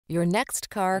Your next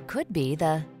car could be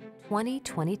the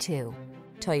 2022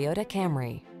 Toyota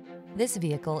Camry. This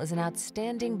vehicle is an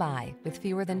outstanding buy with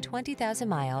fewer than 20,000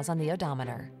 miles on the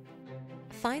odometer.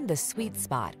 Find the sweet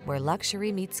spot where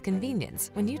luxury meets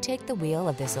convenience when you take the wheel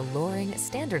of this alluring,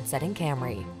 standard-setting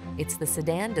Camry. It's the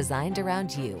sedan designed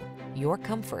around you, your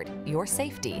comfort, your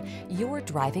safety, your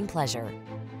driving pleasure.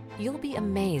 You'll be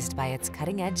amazed by its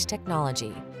cutting-edge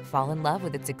technology, fall in love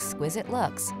with its exquisite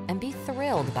looks, and be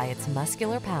thrilled by its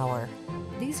muscular power.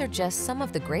 These are just some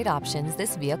of the great options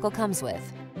this vehicle comes with: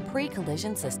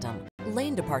 pre-collision system,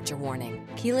 lane departure warning,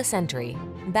 keyless entry,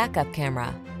 backup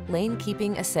camera, lane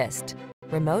keeping assist,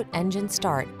 remote engine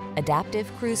start,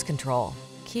 adaptive cruise control,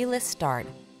 keyless start,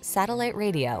 satellite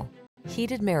radio,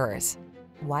 heated mirrors.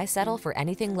 Why settle for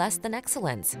anything less than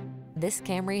excellence? This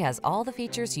Camry has all the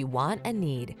features you want and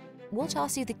need. We'll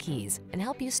toss you the keys and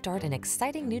help you start an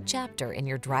exciting new chapter in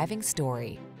your driving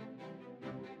story.